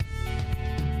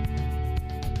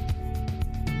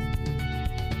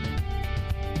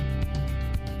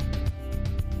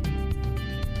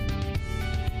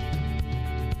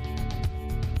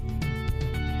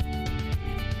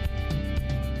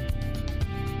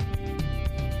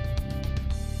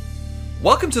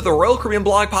Welcome to the Royal Caribbean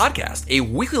Blog Podcast, a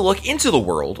weekly look into the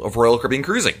world of Royal Caribbean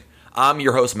cruising. I'm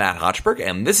your host, Matt Hochberg,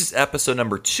 and this is episode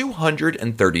number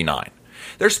 239.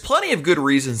 There's plenty of good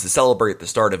reasons to celebrate the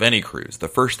start of any cruise. The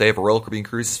first day of a Royal Caribbean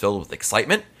cruise is filled with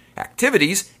excitement,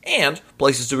 activities, and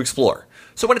places to explore.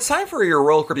 So when it's time for your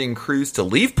Royal Caribbean cruise to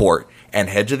leave port and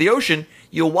head to the ocean,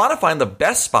 you'll want to find the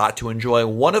best spot to enjoy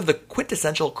one of the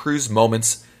quintessential cruise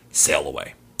moments, sail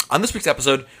away. On this week's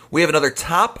episode, we have another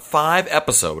top 5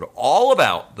 episode all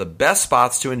about the best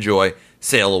spots to enjoy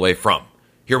sail away from.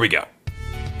 Here we go.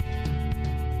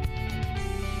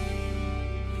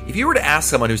 If you were to ask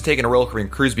someone who's taken a Royal Caribbean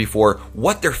cruise before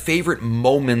what their favorite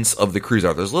moments of the cruise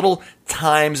are, there's little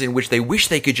times in which they wish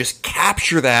they could just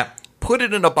capture that, put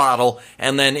it in a bottle,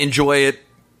 and then enjoy it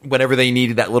whenever they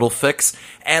needed that little fix.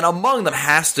 And among them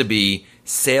has to be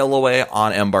sail away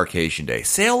on embarkation day.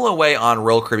 Sail away on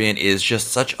Royal Caribbean is just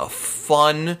such a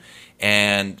fun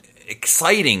and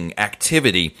exciting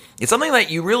activity. It's something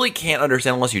that you really can't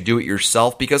understand unless you do it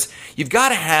yourself, because you've got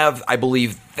to have, I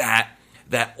believe, that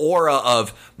aura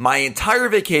of my entire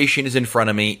vacation is in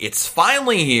front of me. It's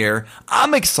finally here.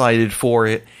 I'm excited for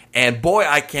it. And boy,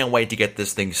 I can't wait to get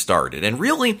this thing started. And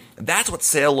really, that's what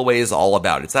sail away is all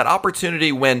about. It's that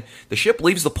opportunity when the ship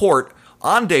leaves the port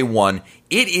on day one.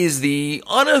 It is the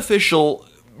unofficial,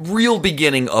 real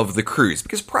beginning of the cruise.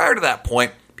 Because prior to that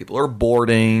point, people are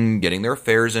boarding, getting their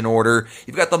affairs in order.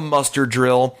 You've got the muster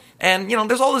drill. And,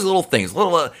 there's all these little things.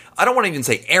 I don't want to even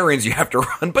say errands you have to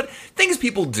run, but things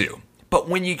people do. But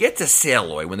when you get to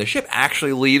sail away, when the ship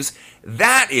actually leaves,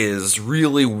 that is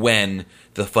really when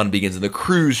the fun begins and the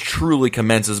cruise truly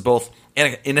commences, both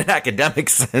in an academic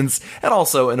sense and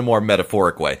also in a more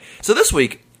metaphoric way. So this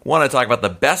week, I want to talk about the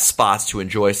best spots to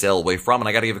enjoy sail away from, and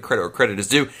I got to give a credit where credit is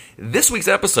due. This week's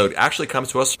episode actually comes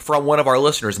to us from one of our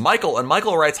listeners, Michael, and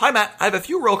Michael writes, "Hi Matt, I have a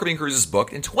few Royal Caribbean cruises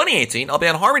booked. In 2018, I'll be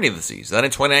on Harmony of the Seas. Then in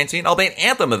 2019, I'll be on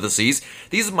Anthem of the Seas.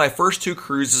 These are my first 2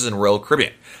 cruises in Royal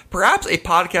Caribbean. Perhaps a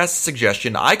podcast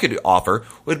suggestion I could offer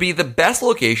would be the best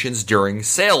locations during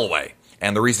sail away.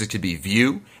 And the reasons could be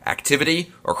view,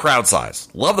 activity, or crowd size.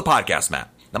 Love the podcast, Matt."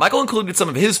 Now, Michael included some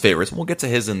of his favorites, and we'll get to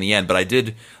his in the end, but I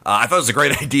thought it was a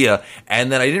great idea,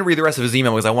 and then I didn't read the rest of his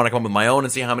email because I want to come up with my own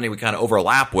and see how many we kind of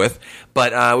overlap with,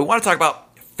 but we want to talk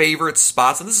about favorite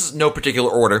spots, and this is no particular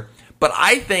order, but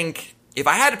I think if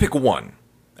I had to pick one,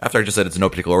 after I just said it's in no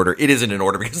particular order, it isn't in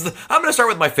order, because I'm going to start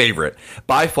with my favorite.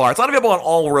 By far, it's not available on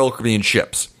all Royal Caribbean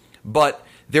ships, but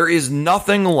there is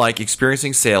nothing like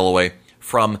experiencing sail away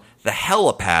from the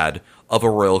helipad of a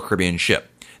Royal Caribbean ship.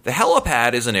 The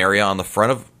helipad is an area on the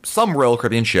front of some Royal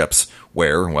Caribbean ships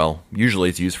where, well, usually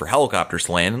it's used for helicopters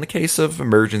to land in the case of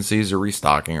emergencies or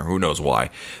restocking or who knows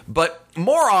why. But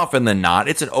more often than not,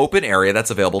 it's an open area that's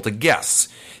available to guests.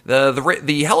 The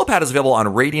helipad is available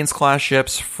on Radiance-class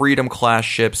ships, Freedom-class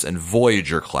ships, and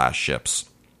Voyager-class ships.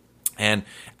 And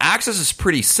access is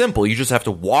pretty simple. You just have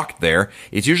to walk there.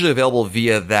 It's usually available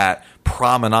via that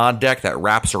promenade deck that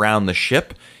wraps around the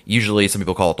ship. Usually, some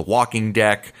people call it the walking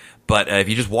deck. But if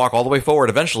you just walk all the way forward,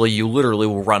 eventually you literally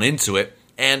will run into it.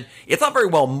 And it's not very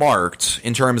well marked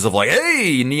in terms of like,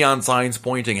 hey, neon signs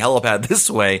pointing helipad this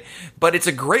way. But it's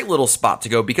a great little spot to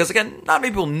go because, again, not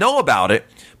many people know about it.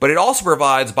 But it also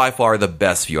provides by far the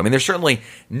best view. I mean, there's certainly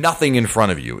nothing in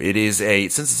front of you. It is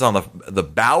since it's on the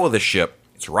bow of the ship,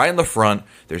 it's right in the front.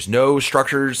 There's no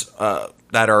structures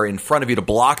that are in front of you to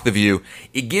block the view.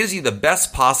 It gives you the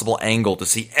best possible angle to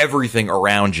see everything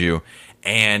around you.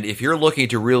 And if you're looking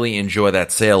to really enjoy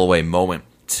that sail away moment,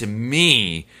 to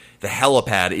me, the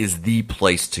helipad is the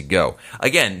place to go.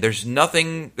 Again, there's an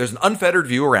unfettered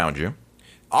view around you.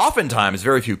 Oftentimes,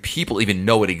 very few people even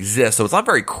know it exists, so it's not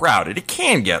very crowded. It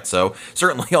can get so.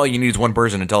 Certainly, all you need is one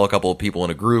person to tell a couple of people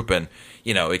in a group, and,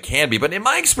 it can be. But in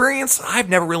my experience, I've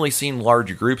never really seen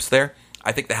large groups there.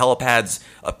 I think the helipad's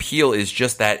appeal is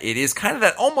just that it is kind of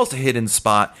that almost a hidden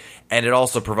spot, and it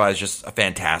also provides just a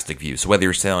fantastic view. So whether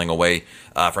you're sailing away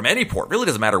from any port, really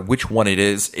doesn't matter which one it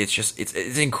is. It's just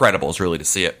it's incredible. It's really to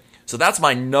see it. So that's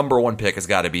my number one pick. Has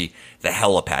got to be the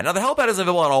helipad. Now the helipad is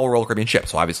available on all Royal Caribbean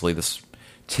ships, so obviously this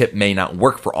tip may not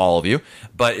work for all of you,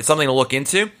 but it's something to look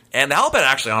into. And the helipad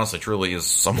actually, honestly, truly is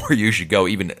somewhere you should go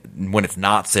even when it's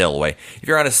not sail away. If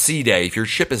you're on a sea day, if your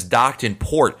ship is docked in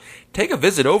port, take a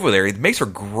visit over there. It makes for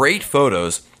great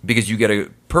photos because you get a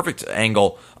perfect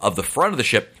angle of the front of the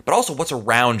ship, but also what's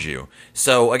around you.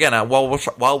 So again, while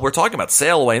we're talking about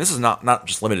sail away, and this is not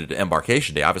just limited to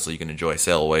embarkation day. Obviously, you can enjoy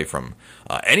sail away from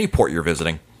any port you're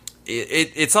visiting.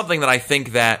 It's something that I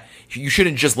think that you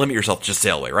shouldn't just limit yourself to just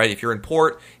sail away, right? If you're in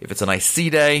port, if it's a nice sea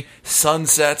day,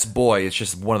 sunsets, boy, it's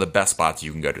just one of the best spots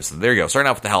you can go to. So there you go. Starting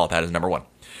out with the helipad is number one.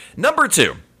 Number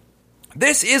two,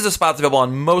 This is a spot that's available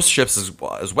on most ships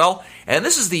as well, and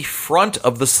this is the front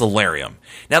of the solarium.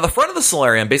 Now, the front of the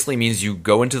solarium basically means you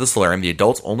go into the solarium, the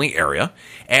adults-only area,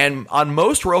 and on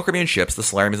most Royal Caribbean ships, the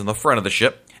solarium is in the front of the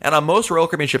ship, and on most Royal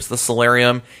Caribbean ships, the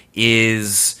solarium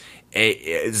is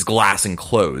glass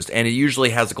enclosed, and it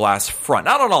usually has a glass front.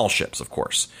 Not on all ships, of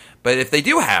course. But if they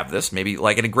do have this, maybe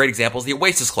like in a great example is the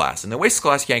Oasis class. In the Oasis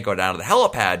class, you can't go down to the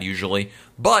helipad usually,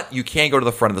 but you can go to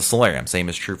the front of the solarium. Same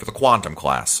is true for the Quantum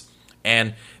class.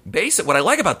 And what I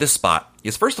like about this spot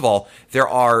is, first of all,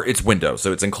 it's window,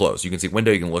 so it's enclosed. You can see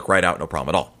window, you can look right out, no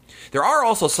problem at all. There are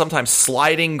also sometimes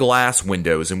sliding glass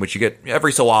windows in which you get,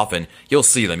 every so often, you'll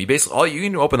see them. You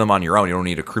can open them on your own. You don't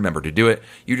need a crew member to do it.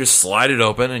 You just slide it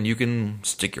open and you can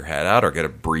stick your head out or get a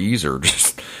breeze or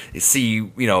just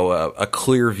see, a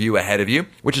clear view ahead of you,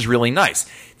 which is really nice.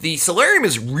 The solarium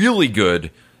is really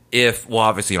good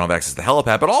obviously you don't have access to the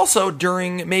helipad, but also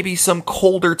during maybe some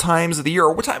colder times of the year,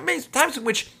 or times in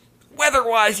which,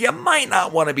 weather-wise, you might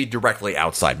not want to be directly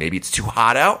outside. Maybe it's too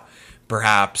hot out.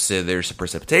 Perhaps there's some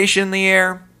precipitation in the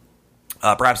air.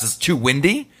 Perhaps it's too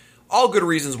windy. All good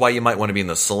reasons why you might want to be in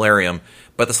the solarium.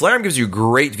 But the solarium gives you a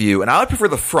great view, and I would prefer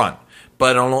the front.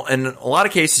 But in a lot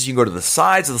of cases, you can go to the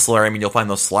sides of the solarium, and you'll find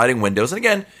those sliding windows. And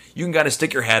again, you can kind of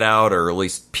stick your head out, or at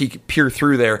least peer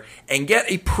through there, and get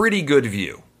a pretty good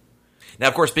view. Now,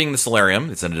 of course, being the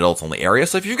solarium, it's an adults-only area,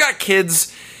 so if you've got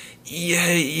kids,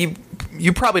 you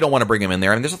probably don't want to bring them in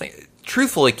there. I mean, there's nothing.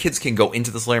 Truthfully, kids can go into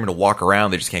the solarium to walk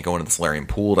around. They just can't go into the solarium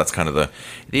pool. That's kind of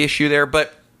the issue there.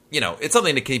 But, it's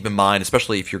something to keep in mind,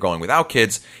 especially if you're going without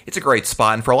kids. It's a great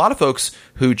spot. And for a lot of folks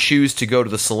who choose to go to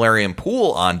the solarium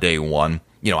pool on day one,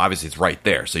 obviously it's right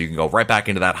there. So you can go right back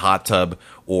into that hot tub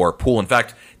or pool. In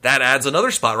fact, that adds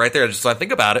another spot right there. Just so I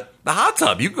think about it, the hot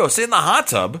tub. You can go sit in the hot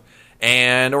tub.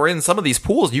 Or in some of these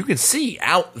pools, you can see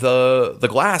out the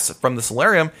glass from the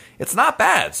solarium. It's not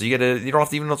bad. So you don't have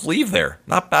to even leave there.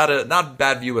 Not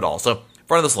bad view at all. So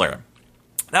front of the solarium.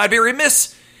 Now I'd be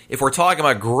remiss if we're talking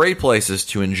about great places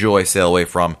to enjoy sail away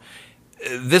from.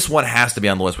 This one has to be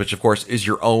on the list, which of course is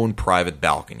your own private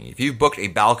balcony. If you've booked a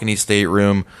balcony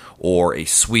stateroom or a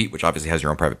suite, which obviously has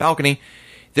your own private balcony,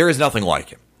 there is nothing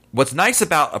like it. What's nice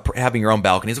about having your own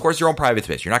balcony is, of course, your own private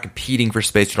space. You're not competing for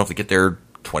space. You don't have to get there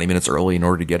 20 minutes early in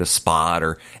order to get a spot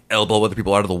or elbow other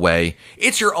people out of the way.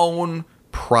 It's your own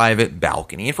private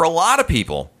balcony. And for a lot of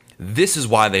people, this is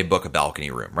why they book a balcony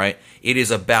room, right? It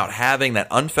is about having that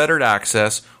unfettered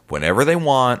access whenever they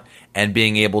want and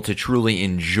being able to truly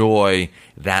enjoy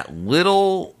that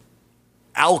little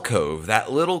alcove,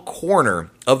 that little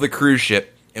corner of the cruise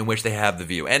ship in which they have the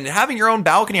view. And having your own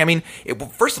balcony, I mean,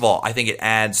 first of all, I think it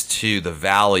adds to the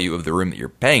value of the room that you're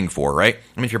paying for, right?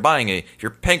 I mean, if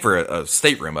you're paying for a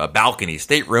stateroom, a balcony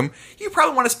stateroom, you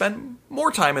probably want to spend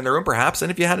more time in the room, perhaps, than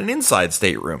if you had an inside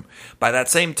stateroom. By that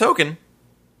same token,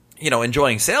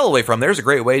 enjoying sail away from, there's a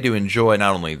great way to enjoy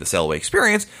not only the sail away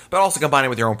experience, but also combine it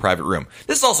with your own private room.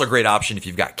 This is also a great option if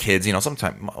you've got kids.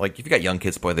 Sometimes, like, if you've got young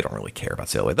kids, boy, they don't really care about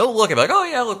sail away. They'll look at it like, oh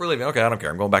yeah, look, we're leaving. Okay, I don't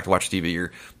care. I'm going back to watch TV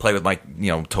or play with my,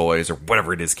 toys or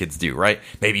whatever it is kids do, right?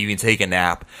 Maybe you can take a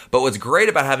nap. But what's great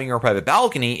about having your own private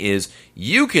balcony is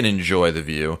you can enjoy the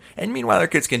view, and meanwhile, their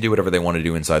kids can do whatever they want to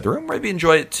do inside the room, maybe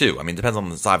enjoy it too. I mean, it depends on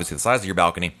obviously the size of your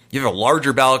balcony. If you have a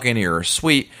larger balcony or a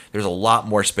suite, there's a lot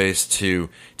more space to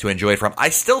enjoy it from.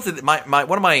 I still think that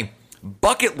one of my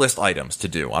bucket list items to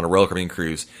do on a Royal Caribbean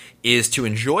cruise is to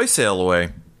enjoy sail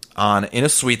away in a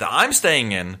suite that I'm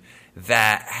staying in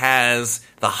that has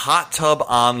the hot tub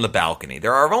on the balcony.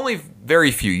 There are only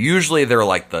very few. Usually they're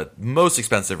like the most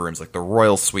expensive rooms, like the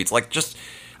Royal Suites.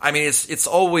 It's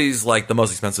always like the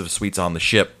most expensive suites on the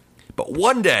ship. But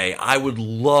one day I would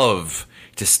love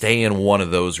to stay in one of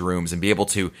those rooms and be able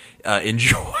to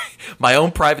enjoy my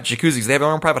own private jacuzzis. They have their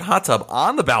own private hot tub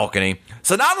on the balcony.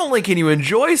 So not only can you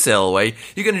enjoy sail away,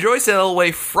 you can enjoy sail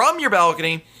away from your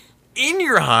balcony in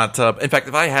your hot tub. In fact,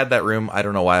 if I had that room, I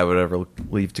don't know why I would ever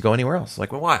leave to go anywhere else.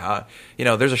 Like, well, why?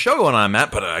 There's a show going on,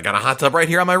 Matt, but I got a hot tub right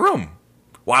here on my room.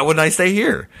 Why wouldn't I stay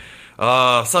here?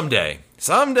 Someday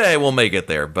we'll make it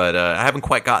there, but I haven't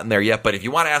quite gotten there yet. But if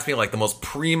you want to ask me, like, the most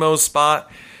primo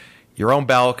spot, your own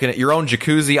balcony, your own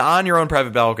jacuzzi on your own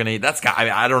private balcony,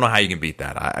 I don't know how you can beat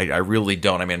that. I really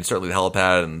don't. I mean, certainly the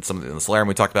helipad and some of the solarium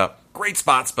we talked about, great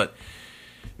spots, but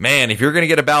man, if you're going to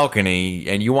get a balcony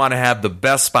and you want to have the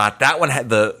best spot, that one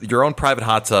had your own private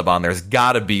hot tub on there's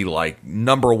got to be like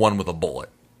number one with a bullet.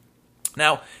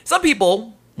 Now, some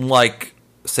people like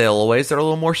sail aways that are a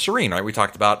little more serene, right? We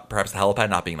talked about perhaps the helipad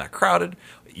not being that crowded,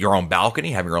 your own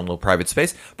balcony, having your own little private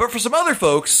space. But for some other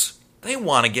folks, They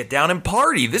want to get down and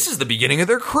party. This is the beginning of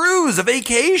their cruise, a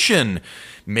vacation.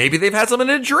 Maybe they've had something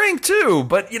to drink too,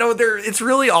 but it's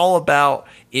really all about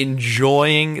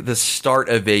enjoying the start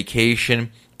of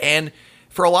vacation. And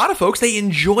for a lot of folks, they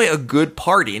enjoy a good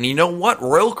party. And you know what?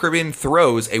 Royal Caribbean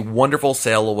throws a wonderful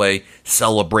sail away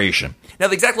celebration. Now,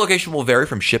 the exact location will vary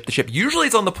from ship to ship. Usually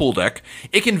it's on the pool deck.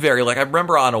 It can vary. Like I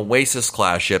remember on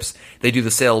Oasis-class ships, they do the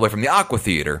sail away from the Aqua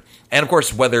Theater. And, of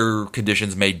course, weather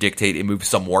conditions may dictate it moves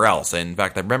somewhere else. And, in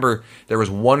fact, I remember there was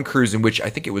one cruise in which I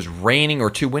think it was raining or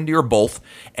too windy or both,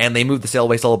 and they moved the sail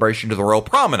away celebration to the Royal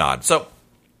Promenade. So,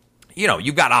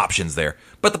 you've got options there.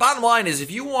 But the bottom line is,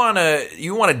 if you want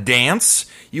to dance,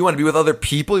 you want to be with other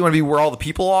people, you want to be where all the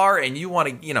people are, and you want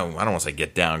to, I don't want to say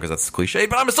get down because that's cliche,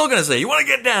 but I'm still going to say you want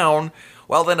to get down,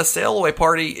 well, then a sail away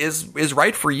party is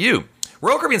right for you.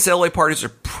 Royal Caribbean sail away parties are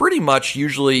pretty much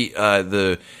usually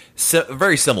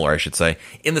very similar, I should say,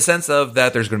 in the sense of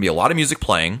that there's going to be a lot of music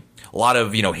playing, a lot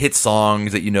of, hit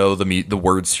songs that the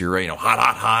words to, hot,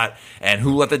 hot, hot, and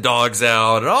Who Let the Dogs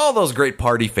Out, and all those great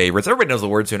party favorites. Everybody knows the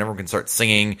words to, and everyone can start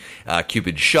singing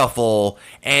Cupid Shuffle,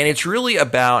 and it's really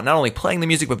about not only playing the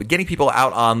music, but getting people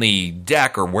out on the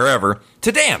deck or wherever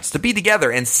to dance, to be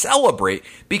together and celebrate,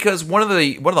 because one of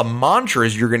the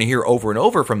mantras you're going to hear over and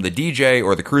over from the DJ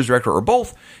or the cruise director or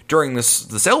both during the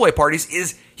sail away parties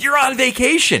is, you're on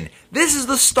vacation. This is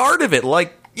the start of it.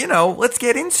 Let's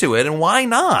get into it, and why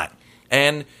not?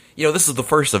 And, this is the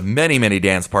first of many, many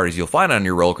dance parties you'll find on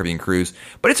your Royal Caribbean cruise,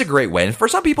 but it's a great way. And for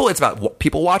some people, it's about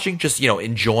people watching, just,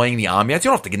 enjoying the ambiance.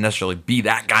 You don't have to necessarily be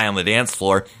that guy on the dance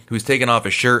floor who's taking off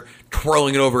his shirt,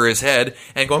 twirling it over his head,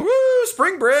 and going, woo,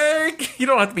 spring break! You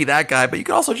don't have to be that guy, but you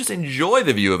can also just enjoy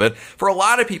the view of it. For a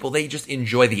lot of people, they just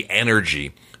enjoy the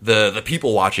energy, the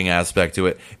people watching aspect to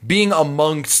it, being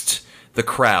amongst the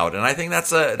crowd, and I think that's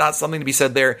something to be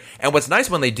said there. And what's nice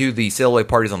when they do the sail away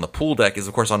parties on the pool deck is,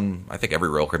 of course, on I think every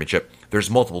Royal Caribbean ship, there's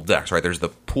multiple decks, right? There's the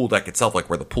pool deck itself, like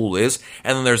where the pool is,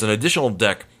 and then there's an additional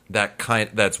deck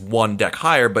that's one deck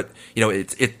higher, but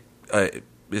it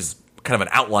is kind of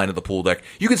an outline of the pool deck.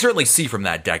 You can certainly see from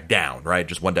that deck down, right?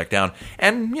 Just one deck down,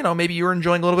 and maybe you're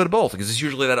enjoying a little bit of both, because it's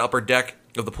usually that upper deck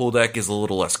of the pool deck is a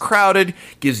little less crowded,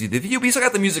 gives you the view, but you still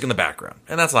got the music in the background,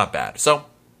 and that's not bad. So.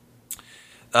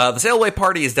 The sail away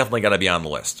party is definitely got to be on the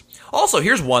list. Also,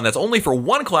 here's one that's only for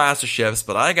one class of ships,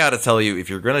 but I got to tell you, if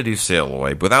you're going to do sail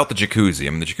away without the jacuzzi,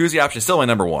 the jacuzzi option is still my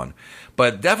number one,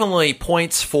 but definitely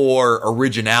points for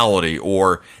originality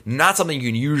or not something you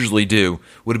can usually do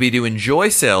would be to enjoy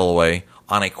sail away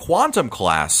on a Quantum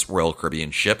class Royal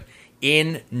Caribbean ship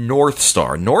in North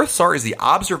Star. North Star is the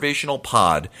observational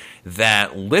pod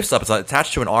that lifts up. It's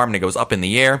attached to an arm and it goes up in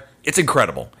the air. It's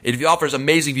incredible. It offers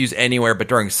amazing views anywhere, but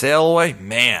during sail away,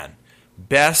 man,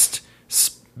 best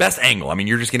angle.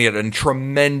 You're just going to get a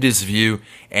tremendous view,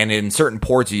 and in certain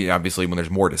ports, obviously, when there's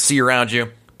more to see around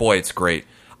you, boy, it's great.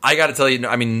 I got to tell you,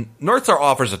 North Star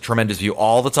offers a tremendous view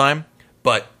all the time,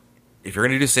 but if you're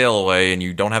going to do sail away and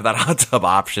you don't have that hot tub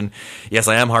option, yes,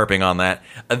 I am harping on that,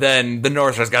 then the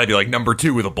North Star's got to be like number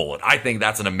 2 with a bullet. I think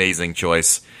that's an amazing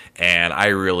choice, and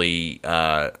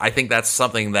I think that's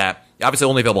something that obviously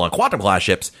only available on Quantum class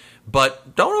ships,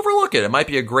 but don't overlook it. It might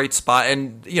be a great spot,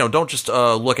 and don't just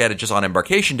look at it just on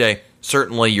embarkation day.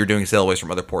 Certainly, you're doing sailaways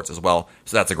from other ports as well,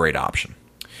 so that's a great option.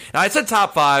 Now, I said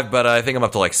top 5, but I think I'm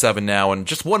up to like 7 now, and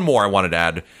just one more I wanted to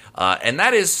add, and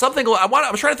that is something I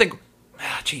was trying to think.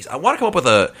 I want to come up with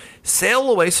a sail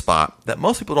away spot that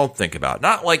most people don't think about.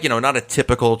 Not like, not a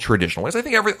typical traditional way. I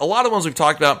think a lot of the ones we've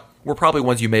talked about were probably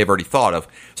ones you may have already thought of.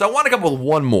 So I want to come up with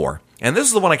one more. And this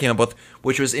is the one I came up with,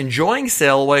 which was enjoying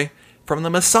sail away from the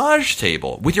massage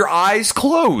table with your eyes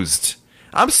closed.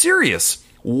 I'm serious.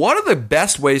 One of the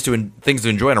best ways things to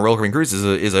enjoy on a Royal Caribbean cruise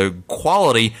is a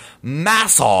quality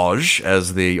massage,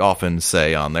 as they often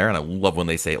say on there, and I love when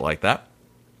they say it like that.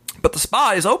 But the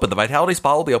spa is open. The Vitality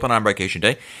Spa will be open on embarkation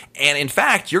day. And in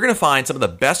fact, you're going to find some of the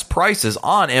best prices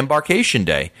on embarkation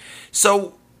day.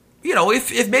 So,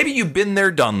 if maybe you've been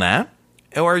there, done that,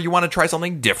 or you want to try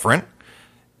something different,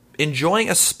 enjoying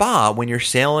a spa when you're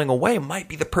sailing away might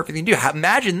be the perfect thing to do.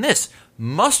 Imagine this,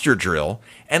 muster drill,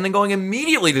 and then going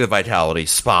immediately to the Vitality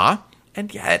Spa,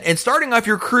 and starting off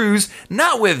your cruise,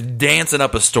 not with dancing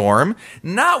up a storm,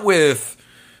 not with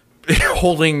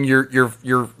holding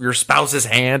your spouse's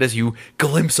hand as you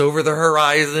glimpse over the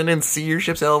horizon and see your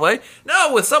ship sail away.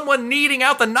 No, with someone kneading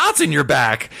out the knots in your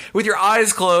back, with your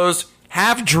eyes closed,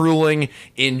 half drooling,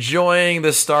 enjoying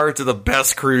the start to the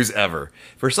best cruise ever.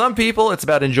 For some people, it's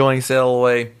about enjoying sail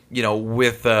away,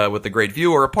 with a great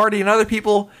view or a party, and other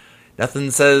people, nothing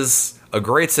says a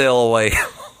great sail away.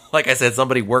 Like I said,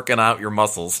 somebody working out your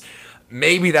muscles.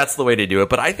 Maybe that's the way to do it,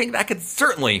 but I think that could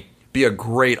certainly be a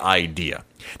great idea.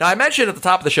 Now, I mentioned at the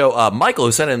top of the show, Michael,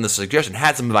 who sent in the suggestion,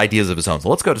 had some ideas of his own. So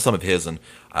let's go to some of his, and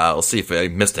we'll see if I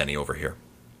missed any over here.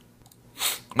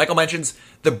 Michael mentions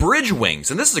the bridge wings,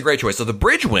 and this is a great choice. So the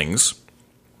bridge wings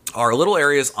are little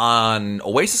areas on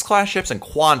Oasis-class ships and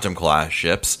Quantum-class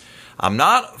ships. I'm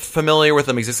not familiar with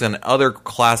them existing on other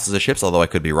classes of ships, although I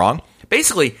could be wrong.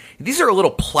 Basically, these are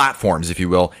little platforms, if you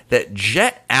will, that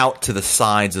jet out to the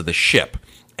sides of the ship.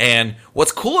 And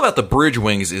what's cool about the bridge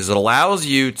wings is it allows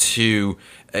you to,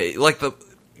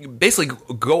 basically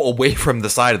go away from the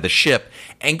side of the ship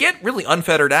and get really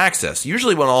unfettered access.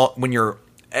 Usually when you're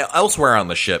elsewhere on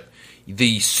the ship,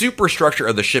 the superstructure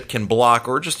of the ship can block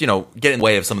or just, get in the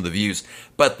way of some of the views.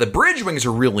 But the bridge wings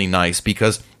are really nice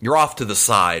because you're off to the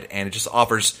side and it just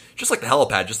offers, just like the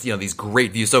helipad, just, these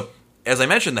great views. So, as I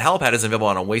mentioned, the helipad isn't available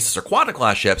on Oasis or Quantum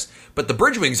class ships, but the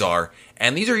bridge wings are,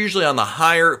 and these are usually on the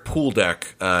higher pool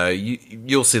deck.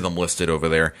 You'll see them listed over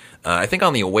there. I think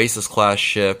on the Oasis class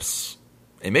ships,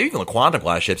 and maybe even the Quantum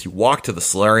class ships, you walk to the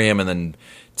solarium and then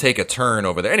take a turn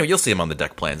over there. Anyway, you'll see them on the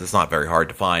deck plans. It's not very hard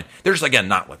to find. There's, again,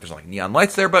 there's not neon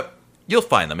lights there, but you'll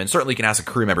find them. And certainly you can ask a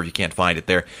crew member if you can't find it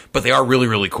there. But they are really,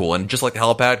 really cool. And just like the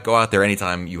helipad, go out there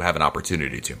anytime you have an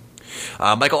opportunity to.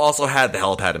 Michael also had the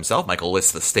helipad himself. Michael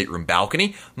lists the stateroom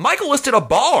balcony. Michael listed a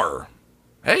bar.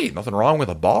 Hey, nothing wrong with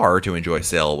a bar to enjoy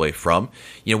sail away from.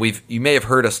 You may have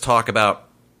heard us talk about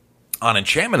on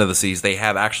Enchantment of the Seas, they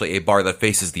have actually a bar that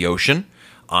faces the ocean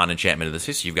on Enchantment of the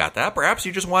Seas. So you've got that. Perhaps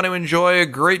you just want to enjoy a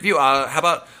great view. How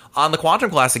about on the Quantum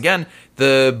class? Again,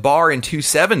 the bar in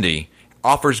 270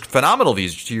 offers phenomenal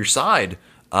views to your side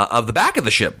of the back of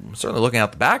the ship. Certainly looking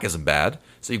out the back isn't bad.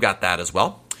 So you've got that as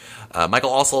well.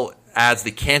 Michael also adds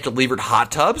the cantilevered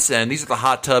hot tubs, and these are the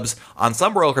hot tubs on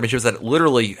some Royal Caribbean ships that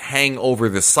literally hang over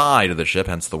the side of the ship,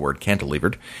 hence the word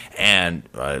cantilevered. And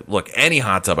look, any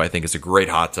hot tub I think is a great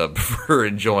hot tub for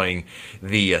enjoying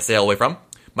the sail away from.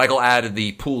 Michael added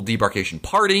the pool debarkation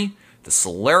party, the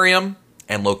solarium,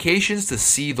 and locations to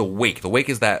see the wake. The wake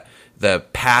is the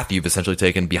path you've essentially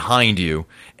taken behind you,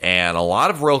 and a lot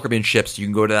of Royal Caribbean ships, you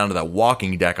can go down to that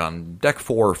walking deck on deck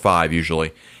 4 or 5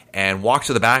 usually, and walk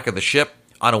to the back of the ship.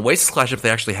 On Oasis-class ships, they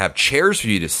actually have chairs for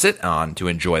you to sit on to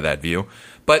enjoy that view.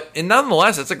 But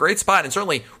nonetheless, it's a great spot. And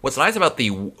certainly, what's nice about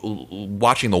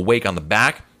watching the wake on the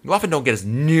back, you often don't get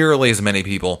nearly as many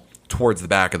people towards the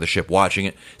back of the ship watching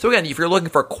it. So again, if you're looking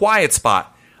for a quiet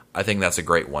spot, I think that's a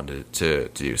great one to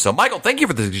do. So Michael, thank you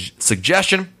for the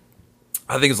suggestion.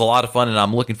 I think it's a lot of fun, and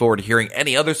I'm looking forward to hearing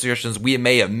any other suggestions we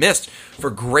may have missed for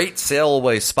great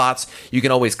sail-away spots. You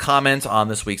can always comment on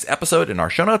this week's episode in our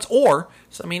show notes, or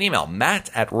send me an email,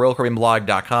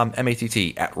 matt@royalcaribbeanblog.com,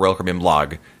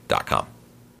 matt@royalcaribbeanblog.com.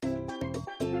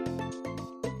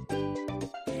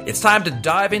 It's time to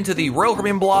dive into the Royal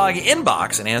Caribbean blog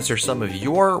inbox and answer some of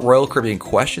your Royal Caribbean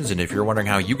questions. And if you're wondering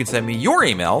how you can send me your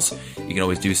emails, you can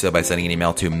always do so by sending an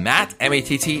email to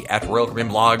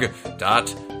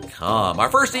matt@royalcaribbeanblog.com. Our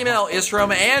first email is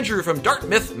from Andrew from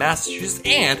Dartmouth, Massachusetts,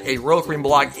 and a Royal Caribbean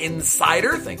blog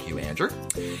insider. Thank you, Andrew.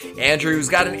 Andrew's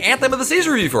got an Anthem of the Seas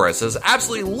review for us. Says,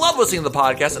 absolutely love listening to the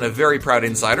podcast and a very proud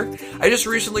insider. I just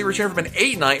recently returned from an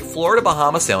 8-night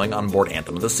Florida-Bahama sailing on board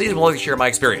Anthem of the Seas and would like to share my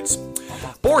experience.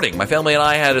 Boarding. My family and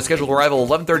I had a scheduled arrival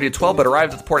 11:30 to 12, but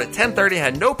arrived at the port at 10:30.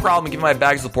 Had no problem giving my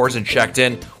bags to the ports and checked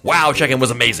in. Wow, check-in was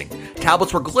amazing.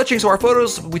 Tablets were glitching, so our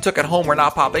photos we took at home were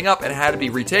not popping up and had to be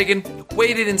retaken.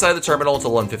 Waited inside the terminal until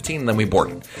 11:15, and then we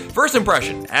boarded. First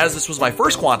impression, as this was my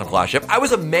first Quantum class ship, I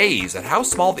was amazed at how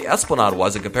small the Esplanade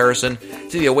was in comparison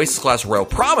to the Oasis class Royal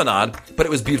Promenade, but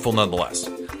it was beautiful nonetheless.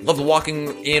 Loved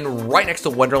walking in right next to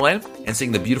Wonderland and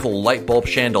seeing the beautiful light bulb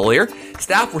chandelier.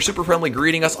 Staff were super friendly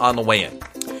greeting us on the way in.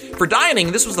 For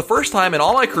dining, this was the first time in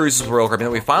all my cruises with Royal Caribbean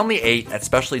that we finally ate at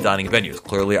specialty dining venues.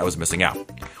 Clearly, I was missing out.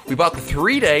 We bought the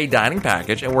 3-day dining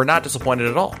package and were not disappointed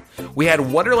at all. We had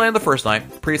Wonderland the first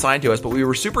night, pre-assigned to us, but we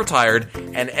were super tired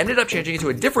and ended up changing it to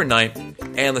a different night,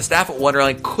 and the staff at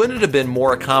Wonderland couldn't have been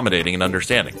more accommodating and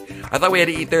understanding. I thought we had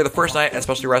to eat there the first night at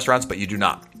specialty restaurants, but you do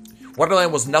not.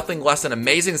 Wonderland was nothing less than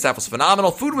amazing. The staff was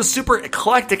phenomenal. Food was super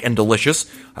eclectic and delicious.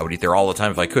 I would eat there all the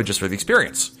time if I could just for the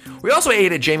experience. We also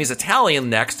ate at Jamie's Italian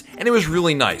next, and it was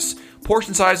really nice.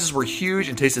 Portion sizes were huge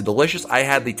and tasted delicious. I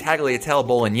had the tagliatelle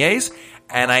bolognese,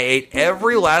 and I ate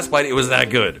every last bite. It was that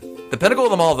good. The pinnacle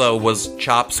of them all, though, was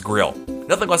Chop's Grill.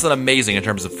 Nothing less than amazing in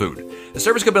terms of food. The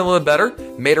service could have been a little bit better.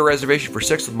 Made a reservation for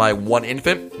 6 with my 1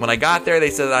 infant. When I got there, they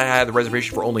said I had the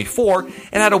reservation for only 4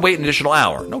 and had to wait an additional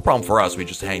hour. No problem for us. We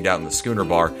just hanged out in the schooner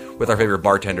bar with our favorite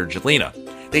bartender, Jelena.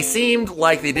 They seemed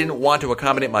like they didn't want to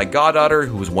accommodate my goddaughter,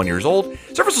 who was 1 year old.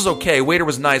 Service was okay. Waiter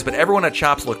was nice, but everyone at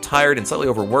Chops looked tired and slightly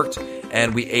overworked,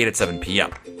 and we ate at 7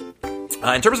 p.m.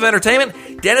 In terms of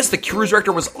entertainment, Dennis, the cruise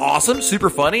director, was awesome, super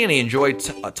funny, and he enjoyed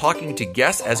talking to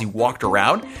guests as he walked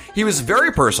around. He was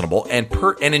very personable and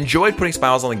enjoyed putting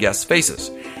smiles on the guests' faces.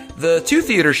 The two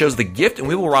theater shows, The Gift and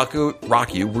We Will Rock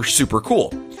You, were super cool.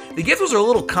 The Gift was a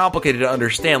little complicated to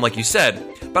understand, like you said,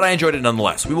 but I enjoyed it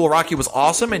nonetheless. We Will Rock You was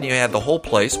awesome, and you had the whole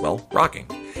place, well, rocking.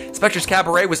 Spectra's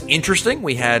Cabaret was interesting.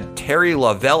 We had Terry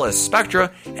Lavelle as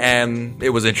Spectra, and it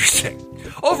was interesting.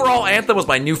 Overall, Anthem was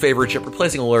my new favorite ship,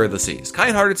 replacing Allure of the Seas.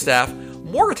 Kind-hearted staff,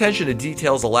 more attention to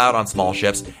details allowed on small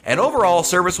ships, and overall,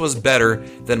 service was better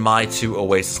than my 2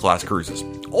 Oasis-class cruises.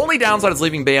 Only downside is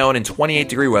leaving Bayonne in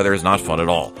 28-degree weather is not fun at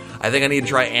all. I think I need to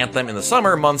try Anthem in the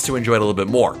summer months to enjoy it a little bit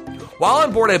more. While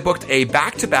on board, I booked a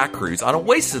back-to-back cruise on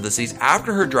Oasis of the Seas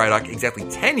after her dry dock exactly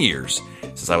 10 years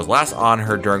since I was last on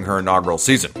her during her inaugural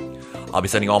season. I'll be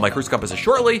sending all my cruise compasses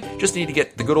shortly. Just need to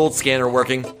get the good old scanner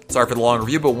working. Sorry for the long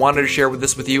review, but wanted to share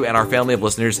this with you and our family of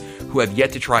listeners who have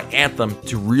yet to try Anthem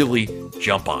to really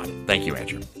jump on. Thank you,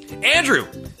 Andrew. Andrew,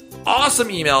 awesome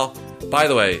email. By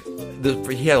the way,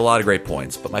 he had a lot of great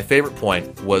points, but my favorite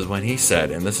point was when he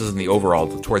said, and this is in the overall,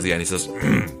 towards the end, he says,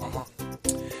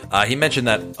 he mentioned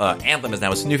that Anthem is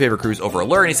now his new favorite cruise over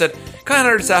Allure, and he said,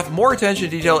 kind-hearted staff, more attention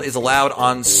to detail is allowed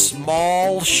on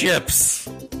small ships.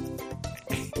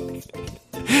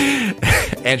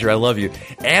 Andrew, I love you.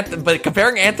 Anthem, but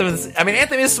comparing Anthem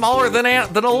Anthem is smaller than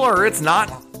Allure. It's not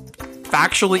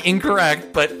factually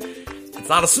incorrect, but it's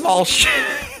not a small ship.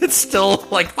 It's still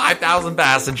like 5,000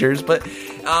 passengers, but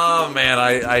oh man,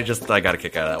 I got a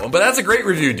kick out of that one. But that's a great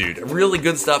review, dude. Really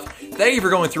good stuff. Thank you for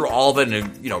going through all of it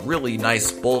and a really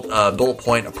nice bullet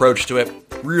point approach to it.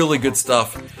 Really good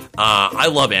stuff. I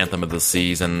love Anthem of the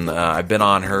Seas, and I've been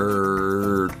on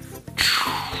her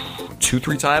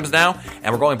 2-3 times now,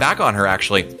 and we're going back on her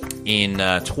actually in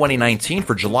 2019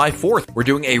 for July 4th. We're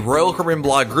doing a Royal Caribbean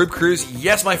Blog group cruise.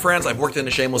 Yes, my friends, I've worked in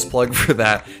a shameless plug for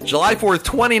that. July 4th,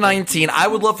 2019. I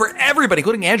would love for everybody,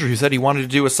 including Andrew, who said he wanted to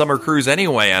do a summer cruise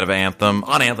anyway out of Anthem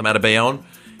out of Bayonne.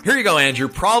 Here you go, Andrew.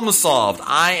 Problem solved.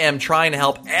 I am trying to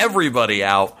help everybody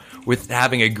out with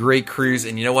having a great cruise,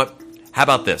 and you know what? How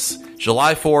about this?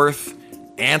 July 4th,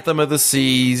 Anthem of the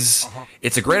Seas.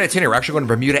 It's a great itinerary. We're actually going to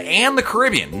Bermuda and the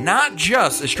Caribbean, not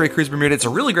just a straight cruise Bermuda. It's a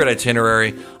really great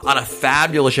itinerary on a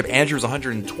fabulous ship. Andrew's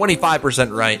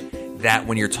 125% right that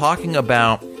when you're talking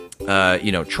about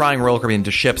trying Royal Caribbean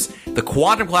to ships, the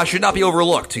Quantum class should not be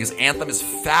overlooked because Anthem is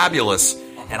fabulous,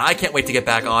 and I can't wait to get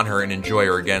back on her and enjoy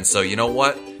her again. So you know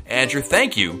what, Andrew,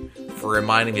 thank you for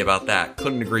reminding me about that.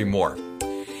 Couldn't agree more.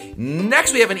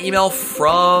 Next, we have an email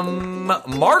from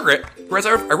Margaret, who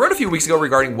I wrote a few weeks ago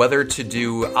regarding whether to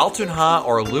do Altunja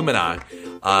or Lumina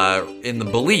in the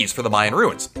Belize for the Mayan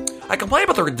ruins. I complained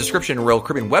about the description in Royal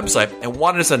Caribbean website and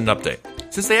wanted to send an update.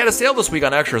 Since they had a sale this week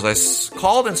on extras, I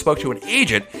called and spoke to an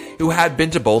agent who had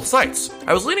been to both sites.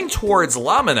 I was leaning towards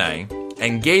Lamine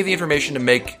and gave the information to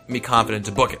make me confident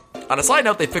to book it. On a side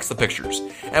note, they fixed the pictures.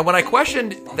 And when I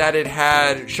questioned that it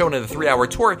had shown in the 3-hour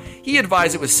tour, he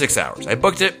advised it was 6 hours. I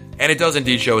booked it, and it does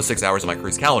indeed show 6 hours on my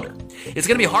cruise calendar. It's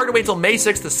going to be hard to wait until May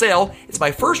 6th to sail. It's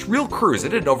my first real cruise. I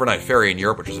did an overnight ferry in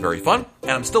Europe, which was very fun,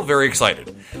 and I'm still very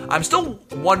excited. I'm still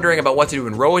wondering about what to do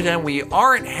in Roatan. We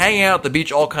aren't hanging out at the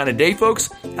beach all kind of day, folks,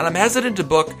 and I'm hesitant to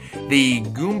book the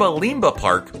Goomba Limba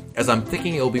Park, as I'm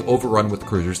thinking it'll be overrun with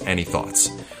cruisers. Any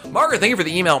thoughts? Margaret, thank you for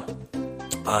the email.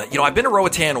 I've been to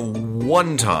Roatan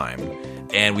one time,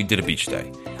 and we did a beach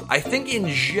day. I think in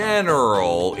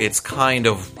general, it's kind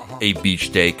of a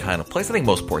beach day kind of place. I think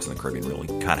most ports in the Caribbean really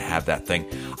kind of have that thing.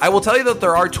 I will tell you that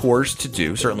there are tours to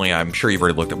do. Certainly, I'm sure you've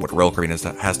already looked at what Royal Caribbean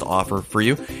has to offer for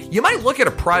you. You might look at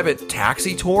a private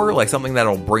taxi tour, like something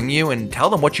that'll bring you and tell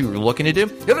them what you're looking to do.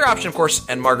 The other option, of course,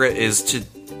 and Margaret, is to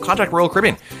contact Royal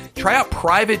Caribbean. Try out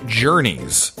Private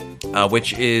Journeys,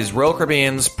 which is Royal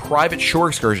Caribbean's private shore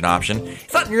excursion option.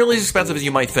 It's not nearly as expensive as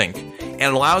you might think, and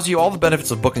it allows you all the benefits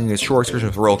of booking a shore excursion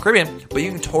with Royal Caribbean, but you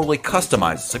can totally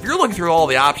customize it. So if you're looking through all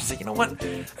the options, you know what,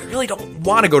 I really don't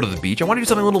want to go to the beach. I want to do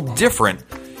something a little different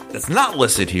that's not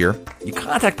listed here. You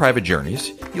contact Private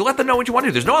Journeys. You let them know what you want to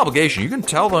do. There's no obligation. You can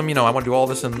tell them, I want to do all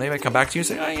this, and they might come back to you and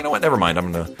say, you know what, never mind,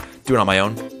 I'm going to do it on my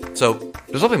own. So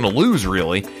there's nothing to lose,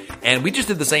 really. And we just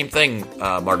did the same thing,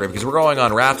 Margaret, because we're going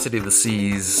on Rhapsody of the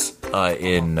Seas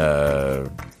in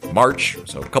March,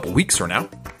 so a couple weeks from now.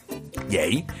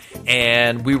 Yay.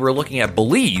 And we were looking at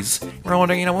Belize. We're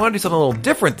wondering, we want to do something a little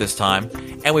different this time.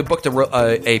 And we booked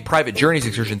a Private Journeys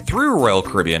excursion through Royal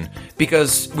Caribbean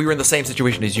because we were in the same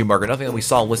situation as you, Margaret. Nothing that we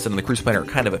saw listed in the cruise planner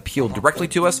kind of appealed directly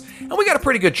to us. And we got a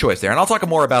pretty good choice there. And I'll talk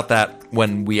more about that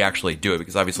when we actually do it,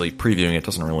 because obviously previewing it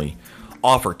doesn't really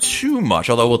offer too much,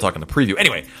 although we'll talk in the preview.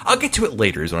 Anyway, I'll get to it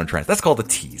later is what I'm trying to say. That's called a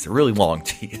tease, a really long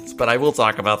tease, but I will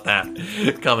talk about that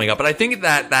coming up. But I think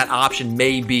that option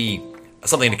may be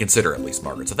something to consider at least,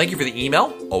 Margaret. So thank you for the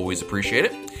email. Always appreciate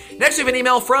it. Next, we have an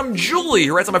email from Julie,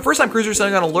 who writes, "I'm my first-time cruiser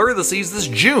sailing on Allure of the Seas this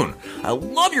June. I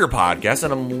love your podcast,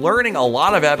 and I'm learning a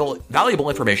lot of valuable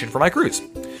information for my cruise.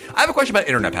 I have a question about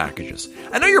internet packages.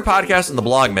 I know your podcast and the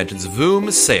blog mentions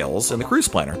Voom sales in the cruise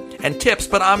planner and tips,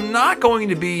 but I'm not going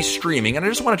to be streaming, and I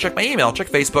just want to check my email, check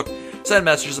Facebook, send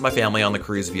messages to my family on the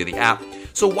cruise via the app.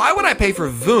 So why would I pay for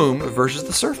Voom versus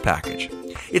the surf package?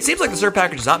 It seems like the surf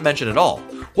package is not mentioned at all.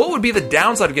 What would be the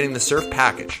downside of getting the surf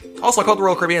package? Also, I called the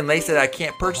Royal Caribbean and they said I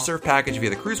can't purchase surf package via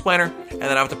the cruise planner and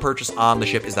that I have to purchase on the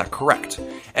ship. Is that correct?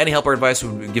 Any help or advice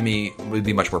would be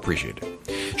much more appreciated."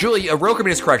 Julie, Royal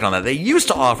Caribbean is correct on that. They used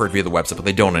to offer it via the website, but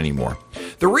they don't anymore.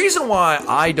 The reason why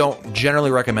I don't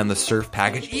generally recommend the surf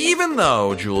package, even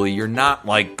though, Julie, you're not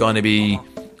going to be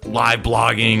live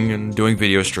blogging and doing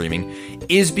video streaming,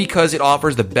 is because it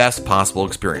offers the best possible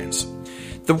experience.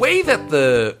 The way that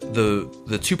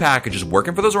the two packages work,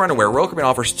 and for those who aren't aware, Royal Caribbean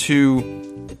offers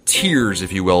two tiers,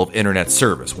 if you will, of internet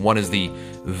service. One is the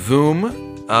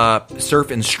Voom Surf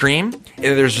and Stream, and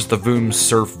there's just the Voom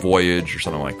Surf Voyage or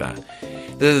something like that.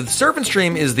 The Surf and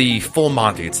Stream is the full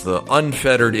Monty. It's the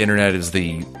unfettered internet, is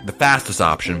the fastest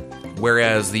option,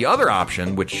 whereas the other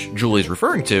option, which Julie's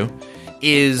referring to,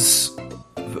 is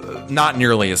not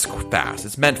nearly as fast.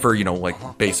 It's meant for,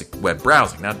 basic web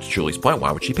browsing. Now, to Julie's point,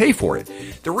 why would she pay for it?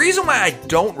 The reason why I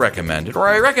don't recommend it, or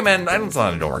I don't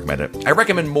recommend it, I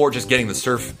recommend more just getting the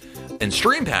Surf and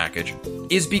Stream package,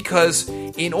 is because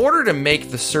in order to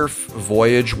make the Surf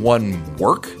Voyage one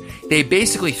work, they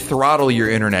basically throttle your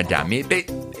internet down.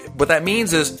 What that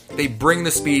means is they bring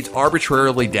the speeds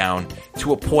arbitrarily down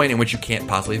to a point in which you can't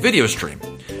possibly video stream.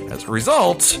 As a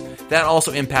result, that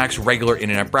also impacts regular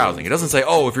internet browsing. It doesn't say,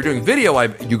 oh, if you're doing video,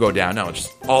 you go down. No, it's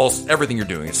just everything you're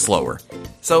doing is slower.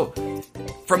 So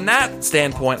from that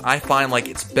standpoint, I find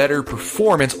it's better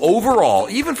performance overall,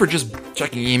 even for just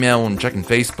checking email and checking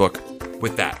Facebook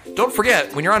with that. Don't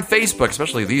forget, when you're on Facebook,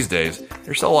 especially these days,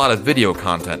 there's still a lot of video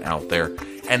content out there,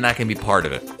 and that can be part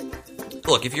of it.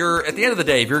 Look, if you're, at the end of the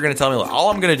day, if you're going to tell me, all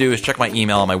I'm going to do is check my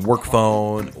email on my work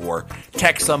phone or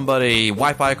text somebody,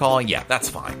 Wi-Fi calling, yeah, that's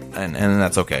fine. And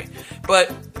that's okay.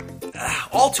 But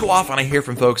all too often I hear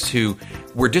from folks who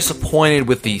were disappointed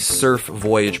with the Surf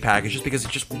Voyage package just because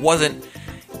it wasn't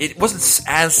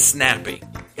as snappy.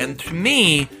 And to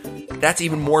me, that's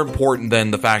even more important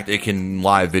than the fact it can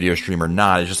live video stream or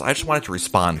not. I just wanted to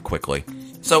respond quickly.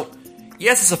 So,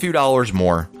 yes, it's a few dollars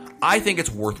more. I think it's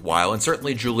worthwhile, and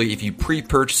certainly, Julie, if you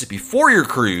pre-purchase it before your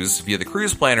cruise via the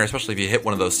cruise planner, especially if you hit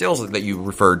one of those sales that you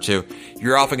referred to,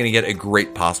 you're often going to get a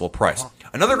great possible price.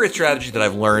 Another great strategy that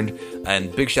I've learned,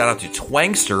 and big shout out to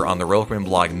Twangster on the Royal Caribbean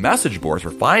blog message boards for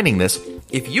finding this,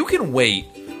 if you can wait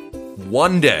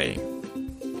one day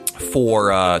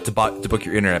to book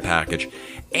your internet package,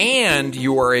 and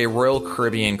you are a Royal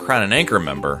Caribbean Crown and Anchor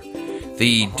member,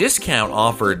 the discount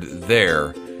offered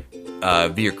there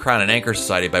via Crown and Anchor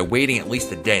Society by waiting at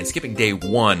least a day and skipping day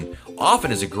one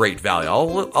often is a great value.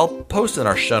 I'll post in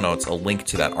our show notes a link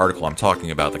to that article I'm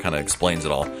talking about that kind of explains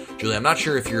it all. Julie, I'm not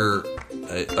sure if you're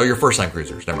first-time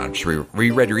cruisers. Never mind, just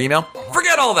reread your email.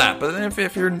 Forget all that. But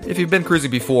if you've been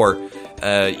cruising before,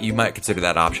 you might consider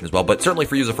that option as well. But certainly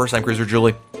for you as a first-time cruiser,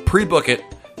 Julie, pre-book it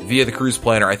via the cruise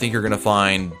planner. I think you're going to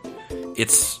find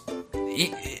it's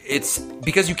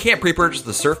because you can't pre-purchase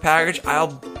the surf package.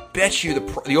 I'll bet you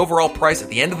the overall price at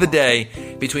the end of the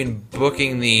day between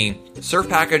booking the surf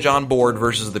package on board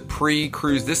versus the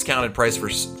pre-cruise discounted price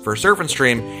for Surf and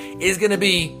Stream is going to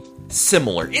be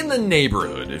similar, in the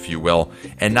neighborhood, if you will,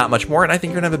 and not much more, and I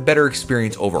think you're going to have a better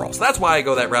experience overall. So that's why I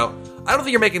go that route. I don't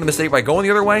think you're making the mistake by going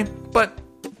the other way, but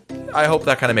I hope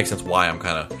that kind of makes sense why I'm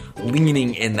kind of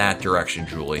leaning in that direction,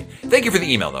 Julie. Thank you for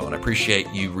the email, though, and I appreciate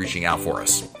you reaching out for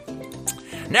us.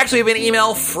 Next, we have an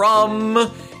email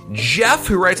from Jeff,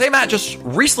 who writes, "Hey Matt, just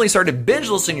recently started binge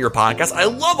listening to your podcast. I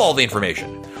love all the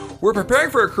information. We're preparing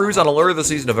for a cruise on Allure of the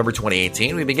Seas in November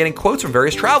 2018. We've been getting quotes from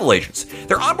various travel agents.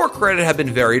 Their onboard credit have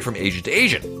been varied from agent to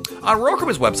agent. On Royal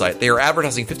Caribbean's website, they are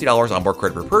advertising $50 onboard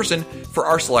credit per person for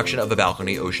our selection of the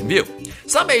balcony ocean view.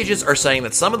 Some agents are saying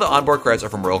that some of the onboard credits are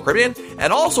from Royal Caribbean,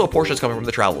 and also a portion is coming from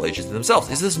the travel agents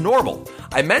themselves. Is this normal?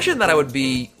 I mentioned that I would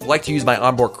like to use my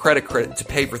onboard credit to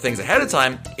pay for things ahead of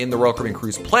time in the Royal Caribbean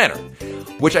Cruise Planner,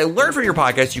 which I learned from your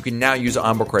podcast you can now use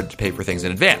onboard credit to pay for things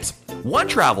in advance. One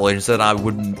travel agent said I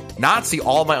would not see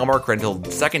all of my onboard credit until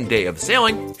the second day of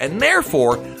sailing, and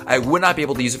therefore I would not be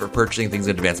able to use it for purchasing things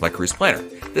in advance of my cruise planner.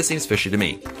 This seems fishy to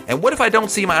me. And what if I don't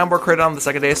see my onboard credit on the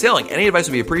second day of sailing? Any advice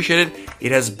would be appreciated.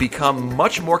 It has become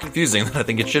much more confusing than I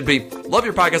think it should be. Love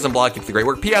your podcast and blog. Keep the great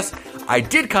work. P.S. I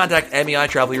did contact MEI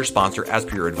Travel, your sponsor, as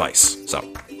per your advice. So,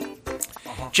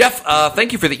 Jeff,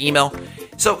 thank you for the email.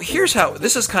 So here's how,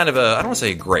 this is kind of a, I don't want to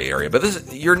say a gray area,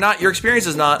 but your experience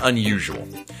is not unusual.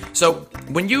 So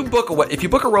when you if you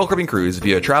book a Royal Caribbean cruise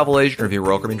via a travel agent or via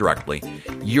Royal Caribbean directly,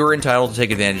 you're entitled to take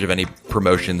advantage of any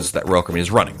promotions that Royal Caribbean is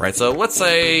running, right? So let's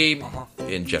say,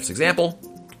 in Jeff's example,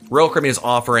 Royal Caribbean is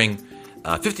offering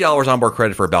 $50 onboard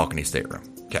credit for a balcony stateroom.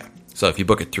 Okay. So if you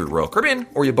book it through Royal Caribbean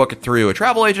or you book it through a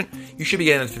travel agent, you should be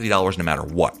getting $50 no matter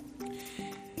what.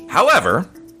 However,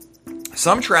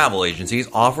 some travel agencies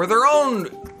offer their own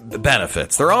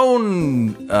benefits, their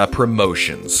own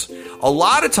promotions. A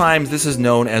lot of times this is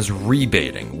known as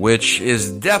rebating, which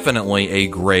is definitely a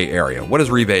gray area. What does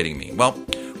rebating mean? Well,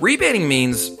 rebating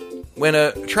means when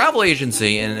a travel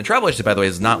agency, and a travel agency, by the way,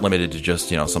 is not limited to just,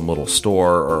 some little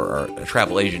store or a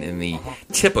travel agent in the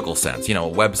typical sense. A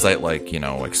website like,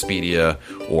 Expedia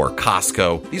or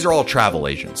Costco. These are all travel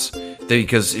agents.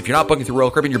 Because if you're not booking through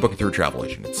Royal Caribbean, you're booking through a travel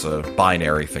agent. It's a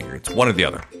binary thing. It's one or the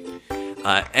other.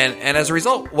 And as a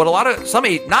result, what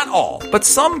not all, but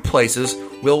some places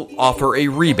will offer a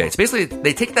rebate. So basically,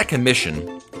 they take that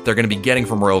commission they're going to be getting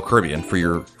from Royal Caribbean for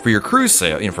your cruise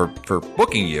sale, for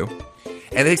booking you,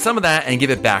 and they take some of that and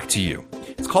give it back to you.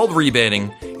 It's called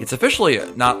rebating. It's officially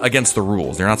not against the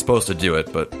rules. They're not supposed to do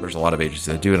it, but there's a lot of agencies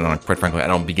that do it, and quite frankly, I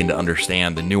don't begin to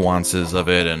understand the nuances of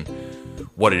it and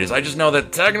what it is. I just know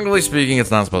that technically speaking,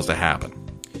 it's not supposed to happen.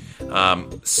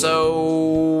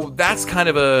 So that's kind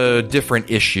of a different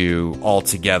issue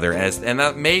altogether, and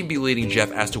that may be leading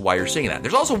Jeff as to why you're seeing that.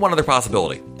 There's also one other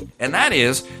possibility, and that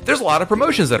is there's a lot of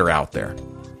promotions that are out there.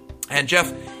 And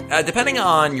Jeff, depending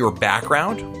on your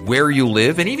background, where you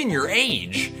live, and even your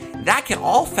age, that can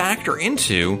all factor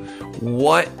into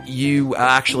what you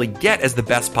actually get as the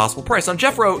best possible price. Now,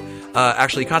 Jeff wrote,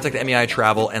 actually contacted MEI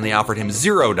Travel, and they offered him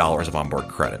 $0 of onboard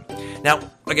credit. Now,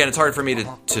 again, it's hard for me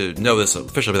to know this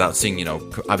officially without seeing,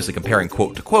 obviously comparing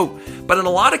quote to quote, but in a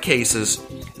lot of cases,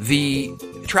 the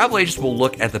travel agents will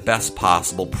look at the best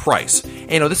possible price.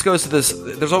 And, this goes to this,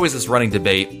 there's always this running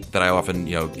debate that I often,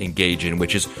 engage in,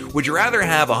 which is, would you rather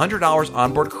have $100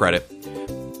 onboard credit,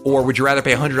 or would you rather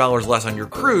pay $100 less on your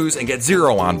cruise and get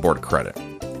zero onboard credit?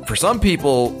 For some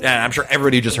people, and I'm sure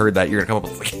everybody just heard that, you're going to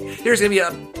come up with, there's going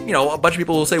to be a bunch of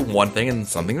people who will say one thing and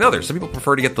something the other. Some people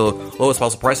prefer to get the lowest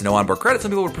possible price and no onboard credit.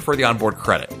 Some people would prefer the onboard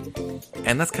credit.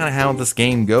 And that's kind of how this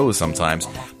game goes sometimes.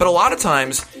 But a lot of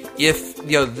times, if,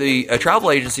 the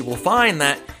travel agency will find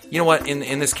that,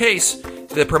 in this case,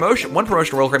 one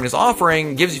promotion Royal Caribbean is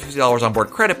offering gives you $50 onboard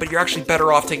credit, but you're actually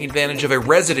better off taking advantage of a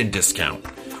resident discount,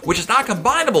 which is not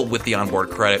combinable with the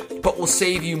onboard credit, but will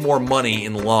save you more money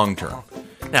in the long term.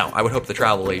 Now, I would hope the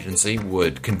travel agency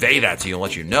would convey that to you and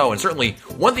let you know. And certainly,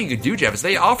 one thing you could do, Jeff, is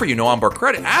they offer you no onboard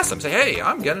credit. Ask them, say, hey,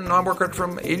 I'm getting an onboard credit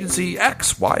from agency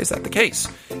X. Why is that the case?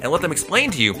 And let them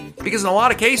explain to you, because in a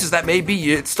lot of cases, that may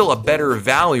be, it's still a better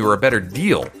value or a better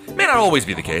deal. It may not always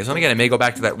be the case. And again, it may go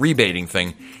back to that rebating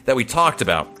thing that we talked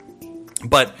about.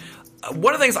 But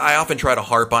one of the things I often try to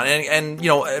harp on,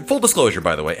 and full disclosure,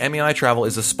 by the way, MEI Travel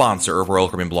is a sponsor of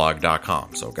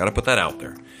RoyalCaribbeanBlog.com. So got to put that out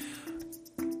there.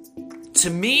 To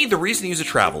me, the reason to use a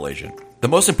travel agent, the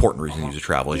most important reason to use a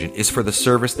travel agent, is for the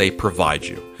service they provide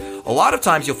you. A lot of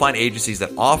times you'll find agencies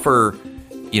that offer,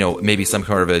 maybe some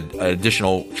kind of an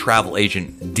additional travel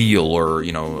agent deal or,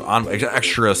 on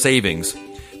extra savings.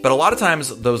 But a lot of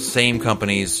times those same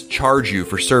companies charge you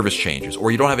for service changes, or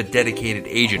you don't have a dedicated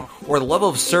agent, or the level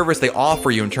of service they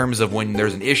offer you in terms of when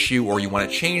there's an issue or you want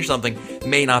to change something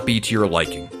may not be to your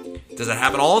liking. Does that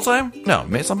happen all the time? No.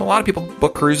 A lot of people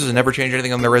book cruises and never change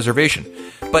anything on their reservation.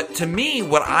 But to me,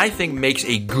 what I think makes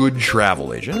a good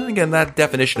travel agent, and again, that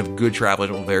definition of good travel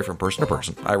agent will vary from person to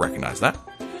person. I recognize that.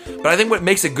 But I think what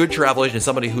makes a good travel agent is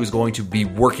somebody who's going to be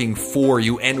working for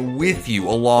you and with you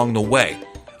along the way.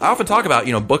 I often talk about,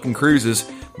 booking cruises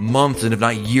months and if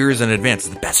not years in advance.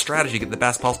 It's the best strategy to get the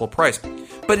best possible price.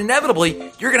 But inevitably,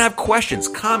 you're going to have questions,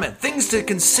 comments, things to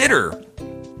consider,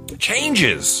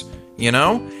 changes,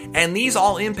 and these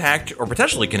all impact, or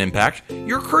potentially can impact,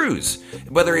 your cruise.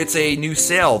 Whether it's a new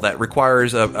sail that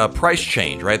requires a price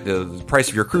change, right? The price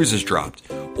of your cruise is dropped.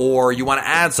 Or you want to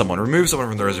add someone, remove someone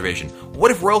from the reservation.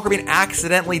 What if Royal Caribbean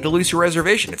accidentally deletes your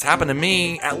reservation? It's happened to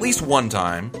me at least one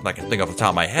time, I can think off the top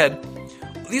of my head.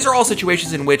 These are all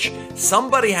situations in which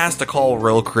somebody has to call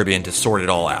Royal Caribbean to sort it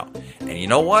all out. And you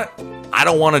know what? I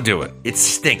don't want to do it. It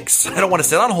stinks. I don't want to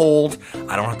sit on hold.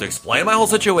 I don't have to explain my whole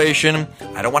situation.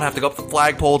 I don't want to have to go up the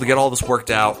flagpole to get all this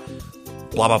worked out.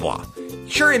 Blah, blah, blah.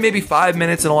 Sure, it may be 5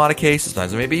 minutes in a lot of cases,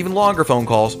 sometimes it may be even longer phone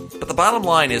calls, but the bottom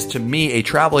line is, to me, a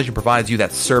travel agent provides you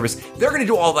that service. They're going to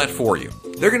do all that for you.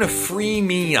 They're going to free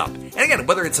me up. And again,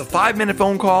 whether it's a 5-minute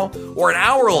phone call or an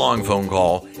hour-long phone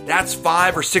call, that's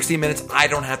 5 or 60 minutes I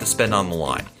don't have to spend on the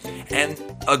line. And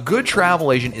a good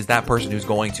travel agent is that person who's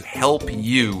going to help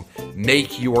you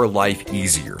make your life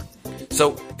easier.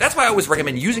 So that's why I always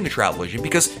recommend using a travel agent,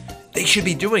 because they should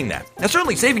be doing that. Now,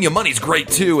 certainly saving you money is great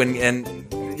too, and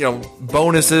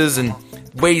bonuses and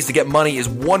ways to get money is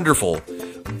wonderful,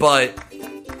 but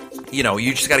you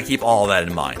just got to keep all of that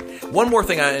in mind. One more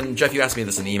thing, and Jeff, you asked me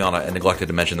this in the email, and I neglected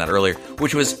to mention that earlier,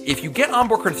 which was if you get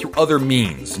onboard credit through other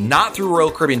means, not through Royal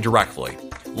Caribbean directly,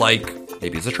 like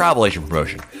maybe it's a travel agent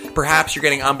promotion. Perhaps you're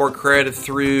getting onboard credit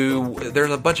through, there's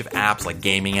a bunch of apps, like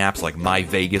gaming apps, like My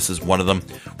Vegas is one of them,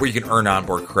 where you can earn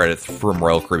onboard credit from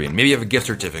Royal Caribbean. Maybe you have a gift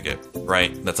certificate,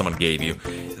 right, that someone gave you.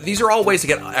 These are all ways to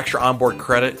get extra onboard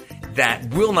credit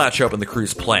that will not show up in the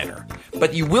cruise planner,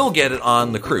 but you will get it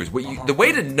on the cruise. The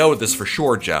way to know this for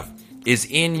sure, Jeff, is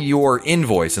in your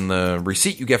invoice, in the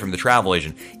receipt you get from the travel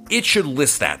agent. It should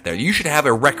list that there. You should have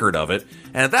a record of it,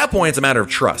 and at that point, it's a matter of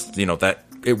trust, that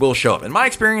it will show up. In my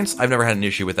experience, I've never had an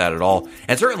issue with that at all.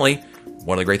 And certainly,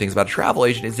 one of the great things about a travel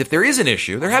agent is if there is an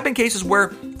issue, there have been cases where,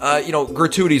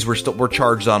 gratuities were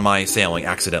charged on my sailing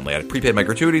accidentally. I prepaid my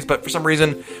gratuities, but for some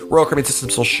reason, Royal Caribbean System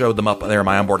still showed them up there in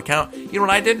my onboard account. You know what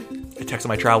I did? I texted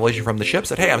my travel agent from the ship,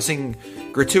 said, hey, I'm seeing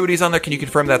gratuities on there. Can you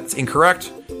confirm that's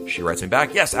incorrect? She writes me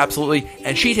back, yes, absolutely.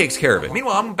 And she takes care of it.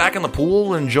 Meanwhile, I'm back in the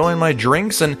pool enjoying my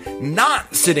drinks and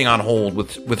not sitting on hold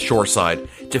with Shoreside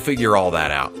to figure all that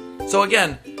out. So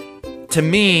again, to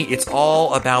me, it's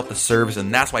all about the service,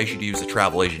 and that's why you should use a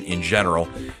travel agent in general.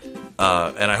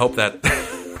 And I hope that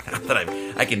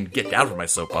I can get down from my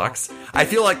soapbox. I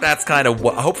feel like that's kind of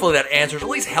what, hopefully that answers, at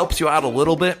least helps you out a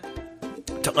little bit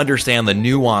to understand the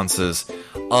nuances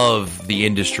of the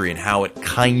industry and how it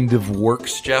kind of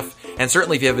works, Jeff. And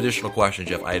certainly if you have additional questions,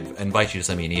 Jeff, I invite you to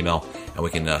send me an email and we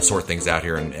can sort things out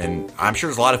here. And I'm sure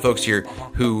there's a lot of folks here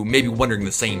who may be wondering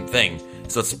the same thing.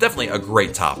 So it's definitely a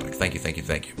great topic. Thank you.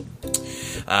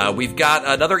 We've got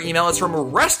another email. It's from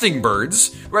Resting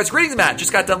Birds, who writes, greetings, Matt.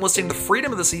 Just got done listening to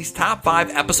Freedom of the Seas Top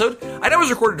 5 episode. I know it was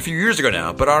recorded a few years ago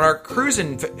now, but our cruise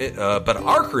on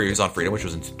Freedom, which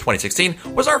was in 2016,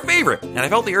 was our favorite. And I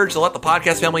felt the urge to let the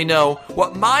podcast family know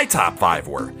what my top 5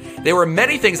 were. There were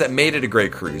many things that made it a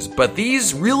great cruise, but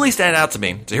these really stand out to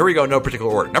me. So here we go, no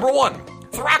particular order. Number 1,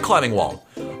 the rock climbing wall.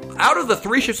 Out of the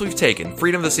 3 ships we've taken,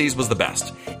 Freedom of the Seas was the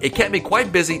best. It kept me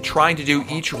quite busy trying to do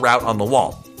each route on the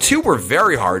wall. 2 were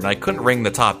very hard, and I couldn't ring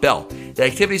the top bell. The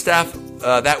activity staff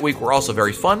that week were also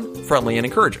very fun, friendly, and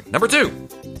encouraging. Number 2,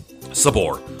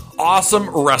 Sabor. Awesome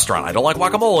restaurant. I don't like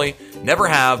guacamole, never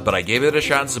have, but I gave it a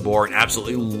shot in Sabor and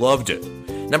absolutely loved it.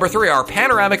 Number 3, our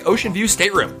panoramic ocean view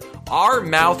stateroom. Our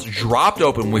mouths dropped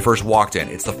open when we first walked in.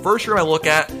 It's the first room I look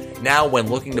at now when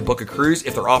looking to book a cruise,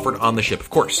 if they're offered on the ship, of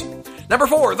course. Number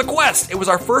 4, The Quest. It was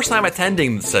our first time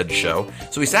attending said show,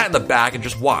 so we sat in the back and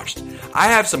just watched. I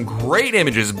have some great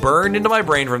images burned into my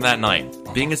brain from that night.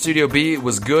 Being in Studio B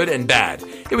was good and bad.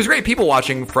 It was great people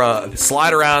watching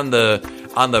slide around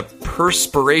on the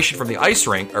perspiration from the ice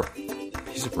rink, or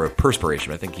he's a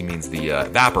perspiration, I think he means the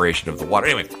evaporation of the water.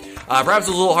 Anyway, perhaps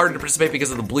it was a little harder to participate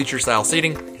because of the bleacher-style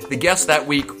seating. The guests that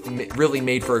week really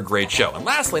made for a great show. And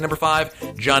lastly, number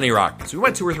 5, Johnny Rockets. We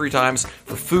went 2 or 3 times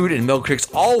for food and milkshakes.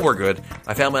 All were good.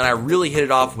 My family and I really hit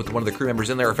it off with one of the crew members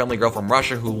in there, a friendly girl from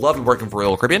Russia who loved working for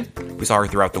Royal Caribbean. We saw her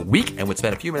throughout the week and would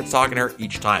spend a few minutes talking to her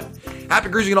each time. Happy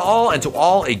cruising to all, and to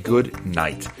all a good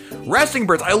night. Resting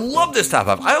Birds, I love this top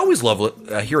 5. I always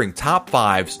love hearing top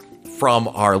 5s from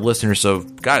our listeners. So,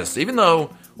 guys, even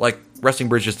though, Resting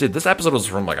Birds just did, this episode was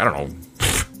from, I don't know,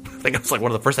 I think it was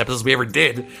one of the first episodes we ever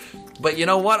did. But you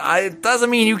know what? It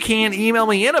doesn't mean you can't email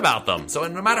me in about them. So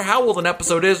no matter how old an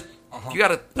episode is, if you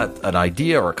got an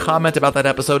idea or a comment about that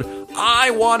episode, I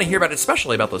want to hear about it,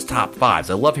 especially about those top 5s.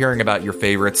 I love hearing about your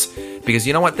favorites because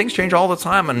you know what? Things change all the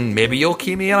time, and maybe you'll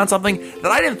key me in on something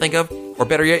that I didn't think of, or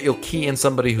better yet, you'll key in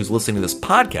somebody who's listening to this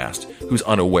podcast who's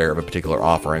unaware of a particular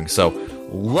offering. So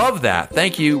love that.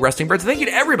 Thank you, Resting Birds. Thank you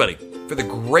to everybody for the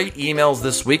great emails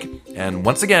this week. And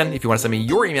once again, if you want to send me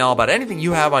your email about anything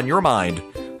you have on your mind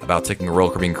about taking a Royal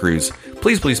Caribbean cruise,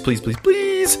 please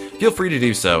feel free to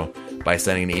do so by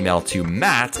sending an email to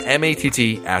Matt,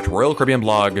 M-A-T-T, at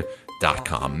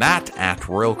RoyalCaribbeanBlog.com. Matt at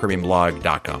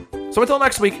RoyalCaribbeanBlog.com. So until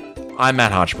next week, I'm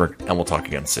Matt Hochberg, and we'll talk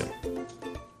again soon.